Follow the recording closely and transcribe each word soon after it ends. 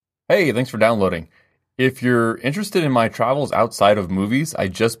Hey, thanks for downloading. If you're interested in my travels outside of movies, I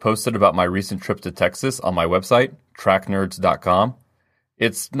just posted about my recent trip to Texas on my website, tracknerds.com.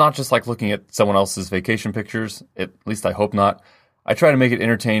 It's not just like looking at someone else's vacation pictures, at least I hope not. I try to make it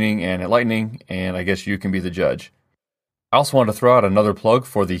entertaining and enlightening, and I guess you can be the judge. I also wanted to throw out another plug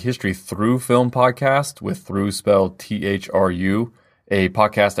for the History Through Film podcast, with through spelled THRU, a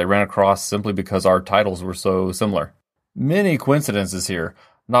podcast I ran across simply because our titles were so similar. Many coincidences here.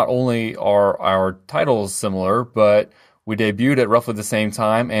 Not only are our titles similar, but we debuted at roughly the same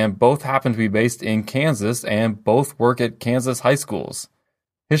time, and both happen to be based in Kansas, and both work at Kansas high schools.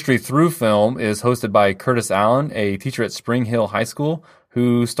 History Through Film is hosted by Curtis Allen, a teacher at Spring Hill High School,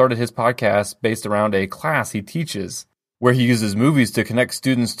 who started his podcast based around a class he teaches, where he uses movies to connect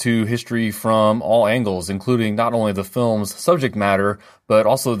students to history from all angles, including not only the film's subject matter, but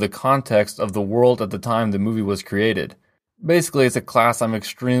also the context of the world at the time the movie was created. Basically, it's a class I'm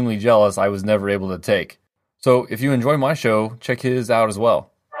extremely jealous I was never able to take. So if you enjoy my show, check his out as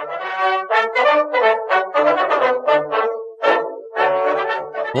well.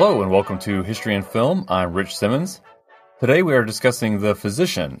 Hello and welcome to History and Film. I'm Rich Simmons. Today we are discussing The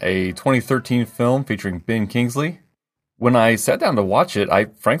Physician, a 2013 film featuring Ben Kingsley. When I sat down to watch it, I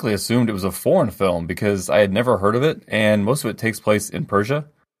frankly assumed it was a foreign film because I had never heard of it, and most of it takes place in Persia.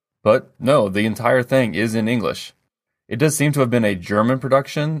 But no, the entire thing is in English. It does seem to have been a German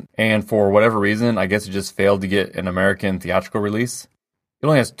production, and for whatever reason, I guess it just failed to get an American theatrical release. It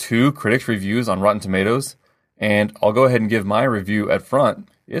only has 2 critics' reviews on Rotten Tomatoes, and I'll go ahead and give my review at front.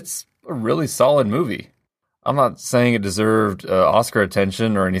 It's a really solid movie. I'm not saying it deserved Oscar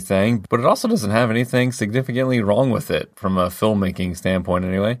attention or anything, but it also doesn't have anything significantly wrong with it, from a filmmaking standpoint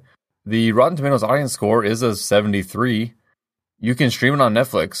anyway. The Rotten Tomatoes audience score is a 73. You can stream it on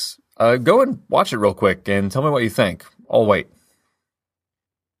Netflix. Go and watch it real quick and tell me what you think. I'll wait.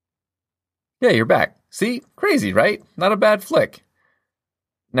 Yeah, you're back. See? Crazy, right? Not a bad flick.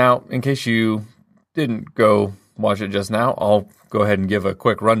 Now, in case you didn't go watch it just now, I'll go ahead and give a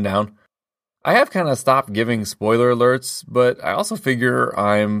quick rundown. I have kind of stopped giving spoiler alerts, but I also figure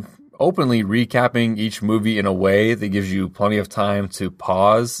I'm openly recapping each movie in a way that gives you plenty of time to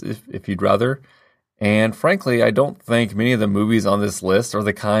pause if you'd rather. And frankly, I don't think many of the movies on this list are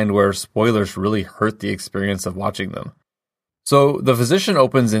the kind where spoilers really hurt the experience of watching them. So, The Physician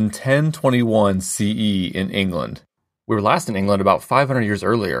opens in 1021 CE in England. We were last in England about 500 years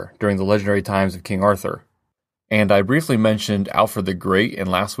earlier, during the legendary times of King Arthur. And I briefly mentioned Alfred the Great in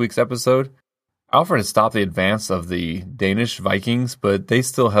last week's episode. Alfred had stopped the advance of the Danish Vikings, but they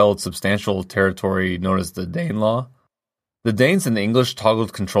still held substantial territory known as the Danelaw. The Danes and the English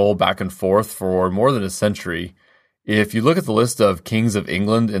toggled control back and forth for more than a century. If you look at the list of kings of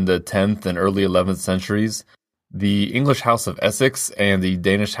England in the 10th and early 11th centuries, the English House of Essex and the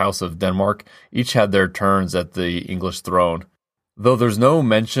Danish House of Denmark each had their turns at the English throne. Though there's no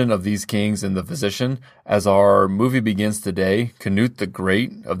mention of these kings in The Physician, as our movie begins today, Canute the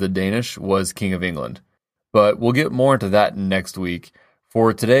Great of the Danish was King of England. But we'll get more into that next week.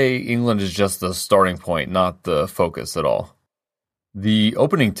 For today, England is just the starting point, not the focus at all. The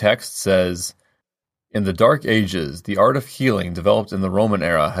opening text says, "In the Dark Ages, the art of healing developed in the Roman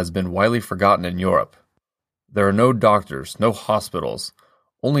era has been widely forgotten in Europe. There are no doctors, no hospitals,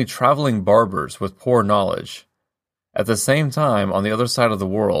 only traveling barbers with poor knowledge. At the same time, on the other side of the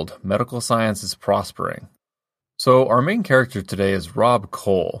world, medical science is prospering." So our main character today is Rob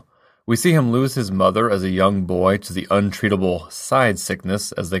Cole. We see him lose his mother as a young boy to the untreatable side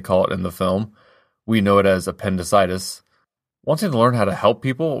sickness, as they call it in the film. We know it as appendicitis. Wanting to learn how to help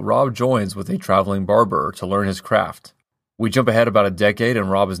people, Rob joins with a traveling barber to learn his craft. We jump ahead about a decade, and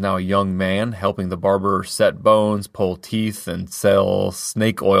Rob is now a young man, helping the barber set bones, pull teeth, and sell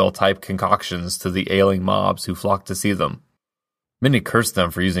snake oil-type concoctions to the ailing mobs who flock to see them. Many curse them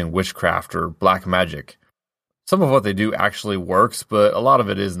for using witchcraft or black magic. Some of what they do actually works, but a lot of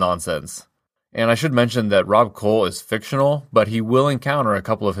it is nonsense. And I should mention that Rob Cole is fictional, but he will encounter a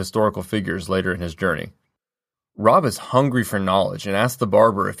couple of historical figures later in his journey. Rob is hungry for knowledge and asks the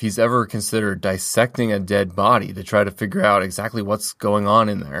barber if he's ever considered dissecting a dead body to try to figure out exactly what's going on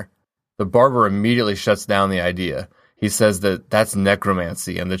in there. The barber immediately shuts down the idea. He says that that's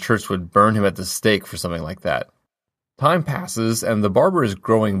necromancy and the church would burn him at the stake for something like that. Time passes and the barber is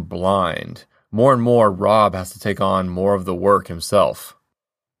growing blind. More and more, Rob has to take on more of the work himself.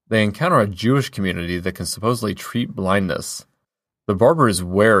 They encounter a Jewish community that can supposedly treat blindness. The barber is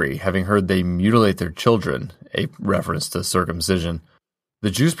wary, having heard they mutilate their children, a reference to circumcision.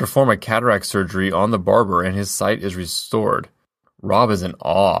 The Jews perform a cataract surgery on the barber and his sight is restored. Rob is in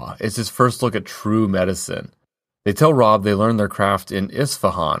awe. It's his first look at true medicine. They tell Rob they learned their craft in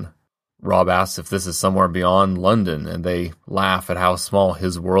Isfahan, Rob asks if this is somewhere beyond London, and they laugh at how small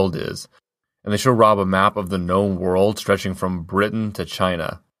his world is. And they show Rob a map of the known world stretching from Britain to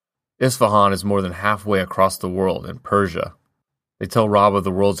China. Isfahan is more than halfway across the world in Persia. They tell Rob of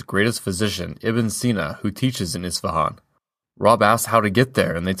the world's greatest physician, Ibn Sina, who teaches in Isfahan. Rob asks how to get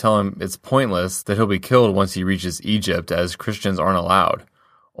there, and they tell him it's pointless, that he'll be killed once he reaches Egypt, as Christians aren't allowed.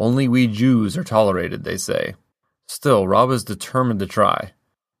 Only we Jews are tolerated, they say. Still, Rob is determined to try.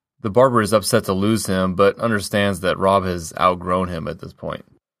 The barber is upset to lose him, but understands that Rob has outgrown him at this point.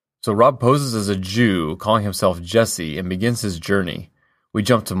 So Rob poses as a Jew, calling himself Jesse, and begins his journey. We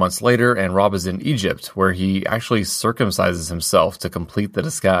jump to months later, and Rob is in Egypt, where he actually circumcises himself to complete the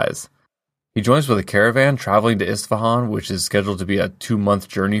disguise. He joins with a caravan traveling to Isfahan, which is scheduled to be a 2-month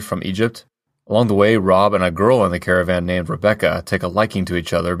journey from Egypt. Along the way, Rob and a girl in the caravan named Rebecca take a liking to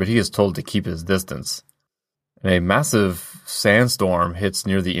each other, but he is told to keep his distance. And a massive sandstorm hits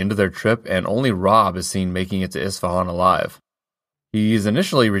near the end of their trip, and only Rob is seen making it to Isfahan alive. He's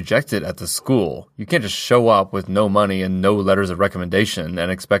initially rejected at the school. You can't just show up with no money and no letters of recommendation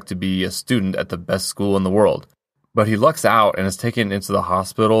and expect to be a student at the best school in the world. But he lucks out and is taken into the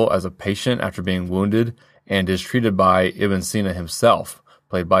hospital as a patient after being wounded and is treated by Ibn Sina himself,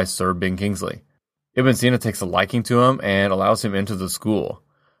 played by Sir Ben Kingsley. Ibn Sina takes a liking to him and allows him into the school.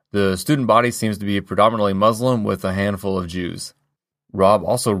 The student body seems to be predominantly Muslim with a handful of Jews. Rob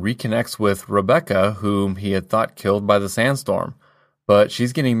also reconnects with Rebecca, whom he had thought killed by the sandstorm, but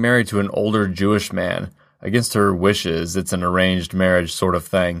she's getting married to an older Jewish man. Against her wishes, it's an arranged marriage sort of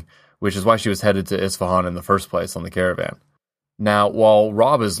thing, which is why she was headed to Isfahan in the first place on the caravan. Now, while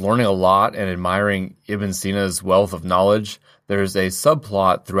Rob is learning a lot and admiring Ibn Sina's wealth of knowledge, there's a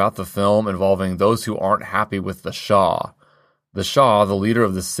subplot throughout the film involving those who aren't happy with the Shah. The Shah, the leader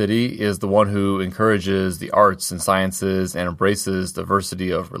of the city, is the one who encourages the arts and sciences and embraces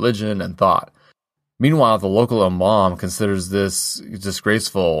diversity of religion and thought. Meanwhile, the local imam considers this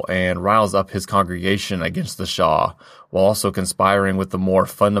disgraceful and riles up his congregation against the Shah, while also conspiring with the more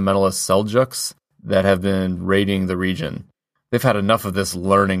fundamentalist Seljuks that have been raiding the region. They've had enough of this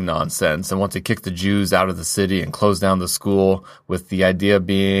learning nonsense and want to kick the Jews out of the city and close down the school, with the idea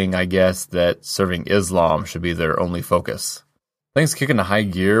being, I guess, that serving Islam should be their only focus. Things kick into high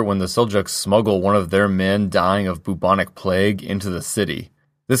gear when the Seljuks smuggle one of their men dying of bubonic plague into the city.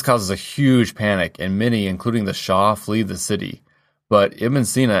 This causes a huge panic, and many, including the Shah, flee the city. But Ibn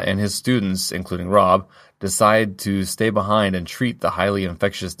Sina and his students, including Rob, decide to stay behind and treat the highly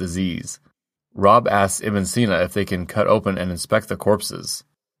infectious disease. Rob asks Ibn Sina if they can cut open and inspect the corpses.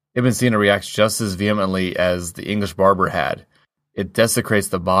 Ibn Sina reacts just as vehemently as the English barber had. It desecrates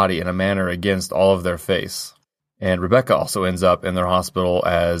the body in a manner against all of their faith. And Rebecca also ends up in their hospital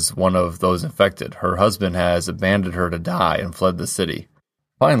as one of those infected. Her husband has abandoned her to die and fled the city.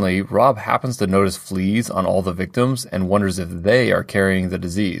 Finally, Rob happens to notice fleas on all the victims and wonders if they are carrying the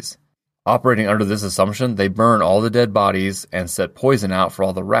disease. Operating under this assumption, they burn all the dead bodies and set poison out for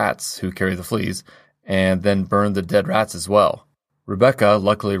all the rats who carry the fleas, and then burn the dead rats as well. Rebecca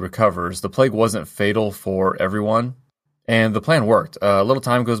luckily recovers. The plague wasn't fatal for everyone, and the plan worked. A little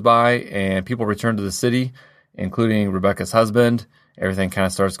time goes by, and people return to the city, including Rebecca's husband. Everything kind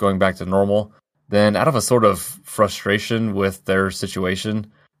of starts going back to normal. Then, out of a sort of frustration with their situation,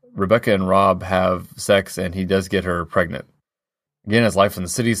 Rebecca and Rob have sex, and he does get her pregnant. Again, as life in the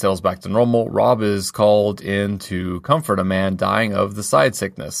city settles back to normal, Rob is called in to comfort a man dying of the side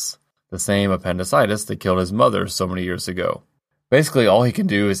sickness, the same appendicitis that killed his mother so many years ago. Basically, all he can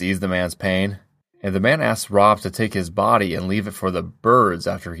do is ease the man's pain, and the man asks Rob to take his body and leave it for the birds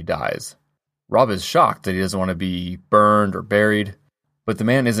after he dies. Rob is shocked that he doesn't want to be burned or buried, but the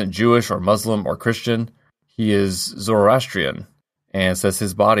man isn't Jewish or Muslim or Christian. He is Zoroastrian, and says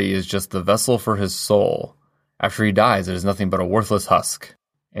his body is just the vessel for his soul. After he dies, it is nothing but a worthless husk.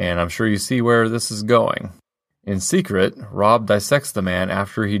 And I'm sure you see where this is going. In secret, Rob dissects the man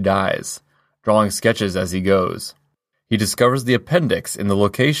after he dies, drawing sketches as he goes. He discovers the appendix in the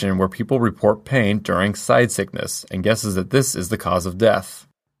location where people report pain during side sickness, and guesses that this is the cause of death.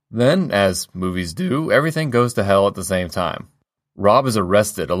 Then, as movies do, everything goes to hell at the same time. Rob is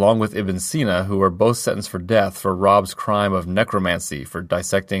arrested along with Ibn Sina, who are both sentenced for death for Rob's crime of necromancy for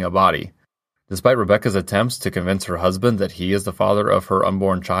dissecting a body. Despite Rebecca's attempts to convince her husband that he is the father of her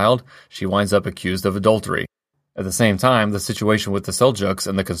unborn child, she winds up accused of adultery. At the same time, the situation with the Seljuks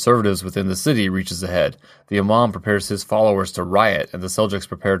and the conservatives within the city reaches a head. The Imam prepares his followers to riot, and the Seljuks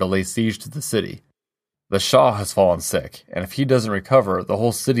prepare to lay siege to the city. The Shah has fallen sick, and if he doesn't recover, the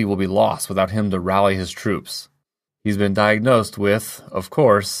whole city will be lost without him to rally his troops. He's been diagnosed with, of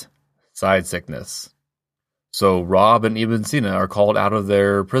course, side sickness. So Rob and Ibn Sina are called out of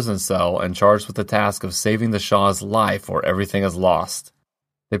their prison cell and charged with the task of saving the Shah's life or everything is lost.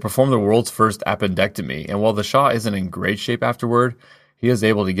 They perform the world's first appendectomy, and while the Shah isn't in great shape afterward, he is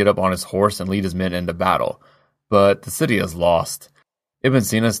able to get up on his horse and lead his men into battle. But the city is lost. Ibn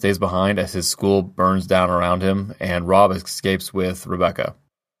Sina stays behind as his school burns down around him, and Rob escapes with Rebecca.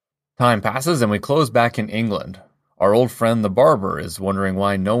 Time passes and we close back in England. Our old friend the barber is wondering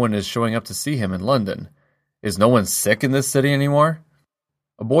why no one is showing up to see him in London. Is no one sick in this city anymore?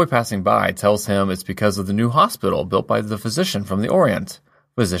 A boy passing by tells him it's because of the new hospital built by the physician from the Orient,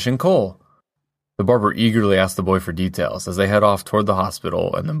 Physician Cole. The barber eagerly asks the boy for details as they head off toward the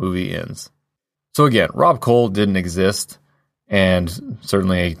hospital and the movie ends. So again, Rob Cole didn't exist, and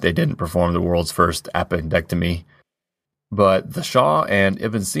certainly they didn't perform the world's first appendectomy. But the Shah and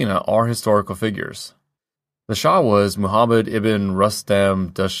Ibn Sina are historical figures. The Shah was Muhammad ibn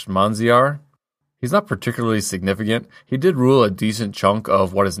Rustam Dashmanziar. He's not particularly significant. He did rule a decent chunk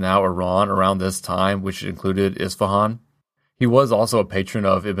of what is now Iran around this time, which included Isfahan. He was also a patron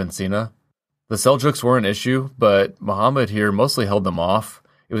of Ibn Sina. The Seljuks were an issue, but Muhammad here mostly held them off.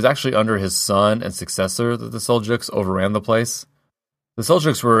 It was actually under his son and successor that the Seljuks overran the place. The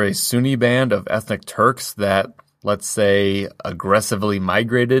Seljuks were a Sunni band of ethnic Turks that, let's say, aggressively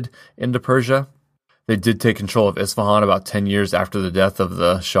migrated into Persia. They did take control of Isfahan about 10 years after the death of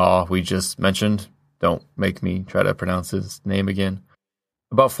the Shah we just mentioned. Don't make me try to pronounce his name again.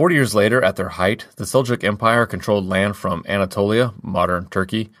 About 40 years later, at their height, the Seljuk Empire controlled land from Anatolia, modern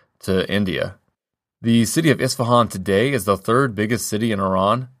Turkey, to India. The city of Isfahan today is the third biggest city in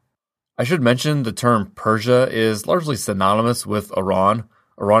Iran. I should mention the term Persia is largely synonymous with Iran.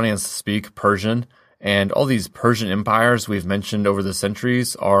 Iranians speak Persian, and all these Persian empires we've mentioned over the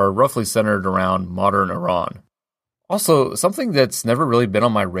centuries are roughly centered around modern Iran. Also, something that's never really been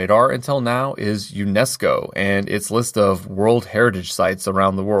on my radar until now is UNESCO and its list of World Heritage Sites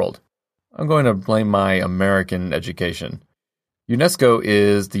around the world. I'm going to blame my American education. UNESCO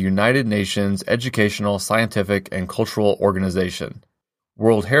is the United Nations Educational, Scientific, and Cultural Organization.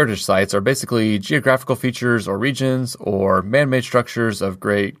 World Heritage Sites are basically geographical features or regions or man-made structures of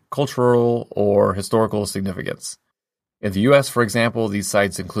great cultural or historical significance. In the U.S., for example, these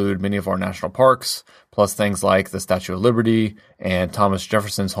sites include many of our national parks, plus things like the Statue of Liberty and Thomas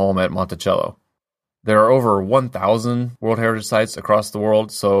Jefferson's home at Monticello. There are over 1,000 World Heritage Sites across the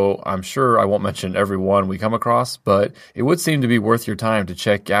world, so I'm sure I won't mention every one we come across, but it would seem to be worth your time to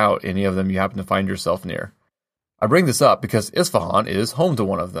check out any of them you happen to find yourself near. I bring this up because Isfahan is home to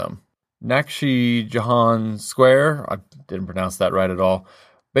one of them. Nakshi Jahan Square, I didn't pronounce that right at all.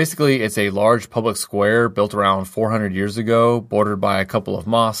 Basically, it's a large public square built around 400 years ago, bordered by a couple of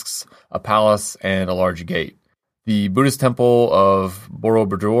mosques, a palace, and a large gate. The Buddhist temple of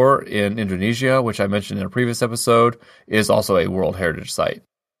Borobudur in Indonesia, which I mentioned in a previous episode, is also a World Heritage Site.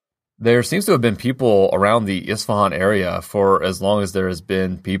 There seems to have been people around the Isfahan area for as long as there has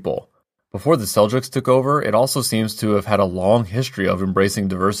been people. Before the Seljuks took over, it also seems to have had a long history of embracing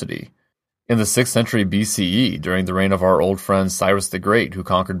diversity. In the 6th century BCE, during the reign of our old friend Cyrus the Great, who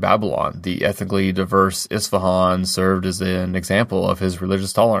conquered Babylon, the ethnically diverse Isfahan served as an example of his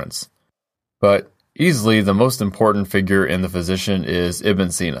religious tolerance. But easily the most important figure in the physician is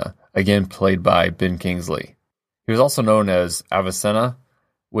Ibn Sina, again played by Ben Kingsley. He was also known as Avicenna,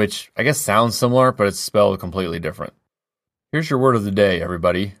 which I guess sounds similar, but it's spelled completely different. Here's your word of the day,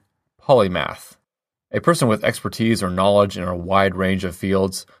 everybody. Polymath. A person with expertise or knowledge in a wide range of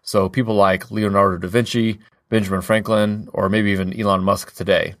fields, so people like Leonardo da Vinci, Benjamin Franklin, or maybe even Elon Musk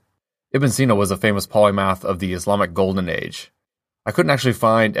today. Ibn Sina was a famous polymath of the Islamic Golden Age. I couldn't actually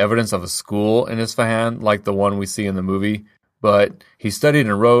find evidence of a school in Isfahan like the one we see in the movie, but he studied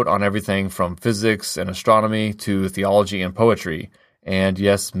and wrote on everything from physics and astronomy to theology and poetry, and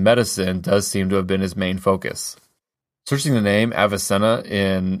yes, medicine does seem to have been his main focus. Searching the name Avicenna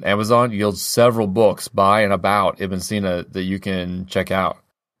in Amazon yields several books by and about Ibn Sina that you can check out.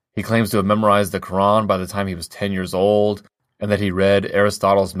 He claims to have memorized the Quran by the time he was 10 years old, and that he read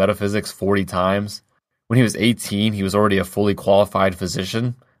Aristotle's Metaphysics 40 times. When he was 18, he was already a fully qualified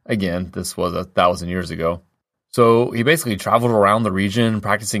physician. Again, this was 1,000 years ago. So he basically traveled around the region,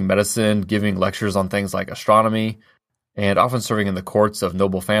 practicing medicine, giving lectures on things like astronomy, and often serving in the courts of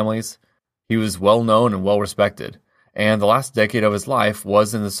noble families. He was well known and well respected. And the last decade of his life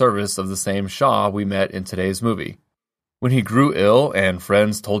was in the service of the same Shah we met in today's movie. When he grew ill and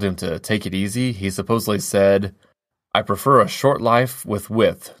friends told him to take it easy, he supposedly said, "I prefer a short life with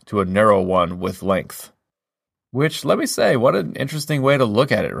width to a narrow one with length." Which, let me say, what an interesting way to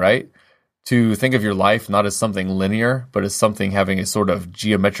look at it, right? To think of your life not as something linear, but as something having a sort of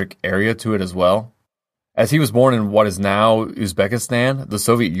geometric area to it as well. As he was born in what is now Uzbekistan, the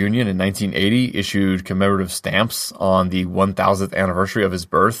Soviet Union in 1980 issued commemorative stamps on the 1000th anniversary of his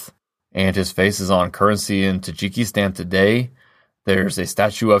birth, and his face is on currency in Tajikistan today. There's a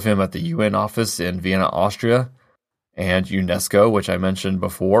statue of him at the UN office in Vienna, Austria, and UNESCO, which I mentioned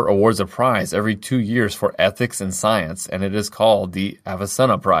before, awards a prize every 2 years for ethics and science, and it is called the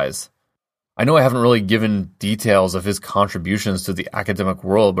Avicenna Prize. I know I haven't really given details of his contributions to the academic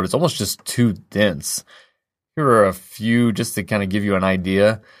world, but it's almost just too dense. Here are a few just to kind of give you an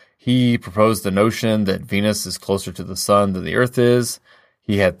idea. He proposed the notion that Venus is closer to the sun than the Earth is.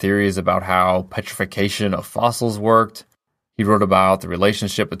 He had theories about how petrification of fossils worked. He wrote about the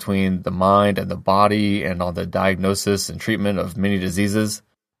relationship between the mind and the body and on the diagnosis and treatment of many diseases.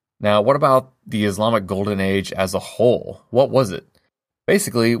 Now, what about the Islamic Golden Age as a whole? What was it?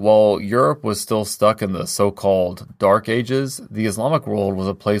 Basically, while Europe was still stuck in the so-called Dark Ages, the Islamic world was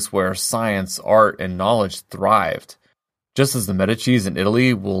a place where science, art, and knowledge thrived. Just as the Medicis in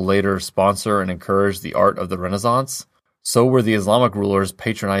Italy will later sponsor and encourage the art of the Renaissance, so were the Islamic rulers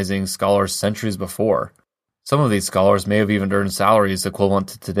patronizing scholars centuries before. Some of these scholars may have even earned salaries equivalent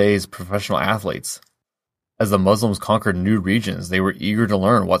to today's professional athletes. As the Muslims conquered new regions, they were eager to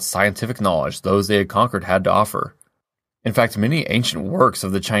learn what scientific knowledge those they had conquered had to offer. In fact, many ancient works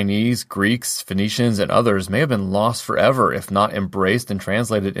of the Chinese, Greeks, Phoenicians, and others may have been lost forever if not embraced and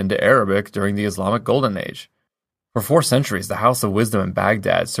translated into Arabic during the Islamic Golden Age. For 4 centuries, the House of Wisdom in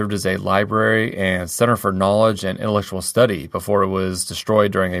Baghdad served as a library and center for knowledge and intellectual study before it was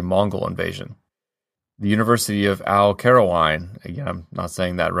destroyed during a Mongol invasion. The University of Al-Qarawiyyin, again, I'm not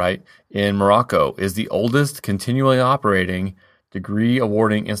saying that right, in Morocco is the oldest continually operating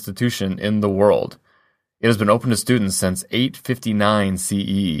degree-awarding institution in the world. It has been open to students since 859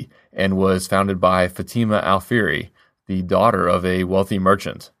 CE and was founded by Fatima al-Fihri, the daughter of a wealthy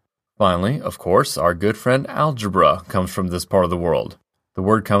merchant. Finally, of course, our good friend algebra comes from this part of the world. The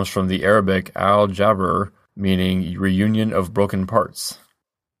word comes from the Arabic al-jabr, meaning reunion of broken parts.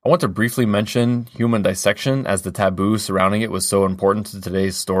 I want to briefly mention human dissection as the taboo surrounding it was so important to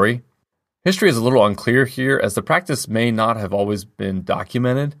today's story. History is a little unclear here as the practice may not have always been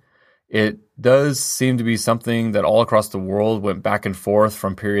documented. It does seem to be something that all across the world went back and forth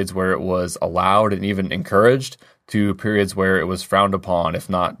from periods where it was allowed and even encouraged to periods where it was frowned upon, if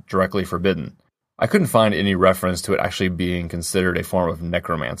not directly forbidden. I couldn't find any reference to it actually being considered a form of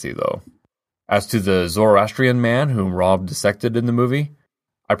necromancy, though. As to the Zoroastrian man whom Rob dissected in the movie,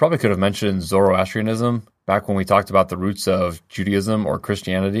 I probably could have mentioned Zoroastrianism back when we talked about the roots of Judaism or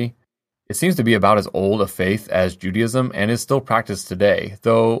Christianity. It seems to be about as old a faith as Judaism and is still practiced today,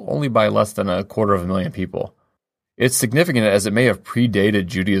 though only by less than 250,000 people. It's significant as it may have predated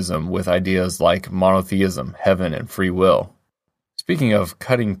Judaism with ideas like monotheism, heaven, and free will. Speaking of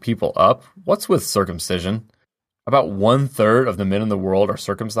cutting people up, what's with circumcision? About 1/3 of the men in the world are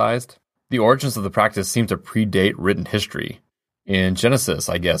circumcised. The origins of the practice seem to predate written history. In Genesis,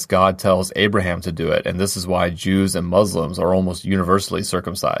 I guess, God tells Abraham to do it, and this is why Jews and Muslims are almost universally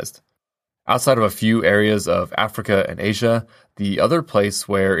circumcised. Outside of a few areas of Africa and Asia, the other place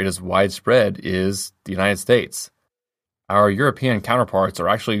where it is widespread is the United States. Our European counterparts are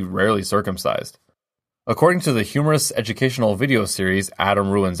actually rarely circumcised. According to the humorous educational video series Adam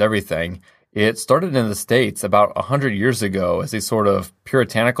Ruins Everything, it started in the States about 100 years ago as a sort of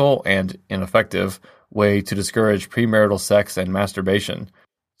puritanical and ineffective way to discourage premarital sex and masturbation,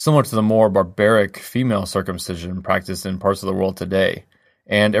 similar to the more barbaric female circumcision practiced in parts of the world today.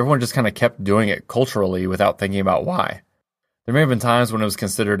 And everyone just kind of kept doing it culturally without thinking about why. There may have been times when it was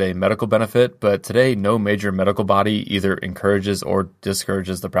considered a medical benefit, but today no major medical body either encourages or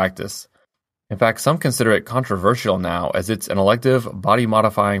discourages the practice. In fact, some consider it controversial now as it's an elective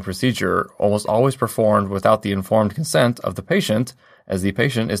body-modifying procedure almost always performed without the informed consent of the patient, as the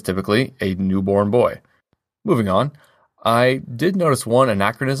patient is typically a newborn boy. Moving on, I did notice one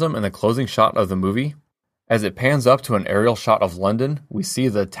anachronism in the closing shot of the movie. As it pans up to an aerial shot of London, we see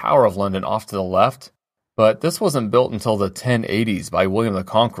the Tower of London off to the left, but this wasn't built until the 1080s by William the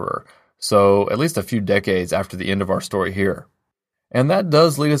Conqueror, so at least a few decades after the end of our story here. And that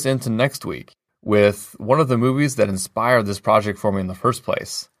does lead us into next week, with one of the movies that inspired this project for me in the first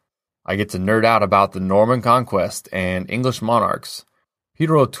place. I get to nerd out about the Norman Conquest and English monarchs.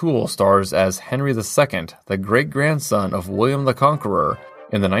 Peter O'Toole stars as Henry II, the great-grandson of William the Conqueror,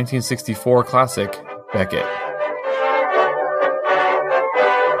 in the 1964 classic Becket.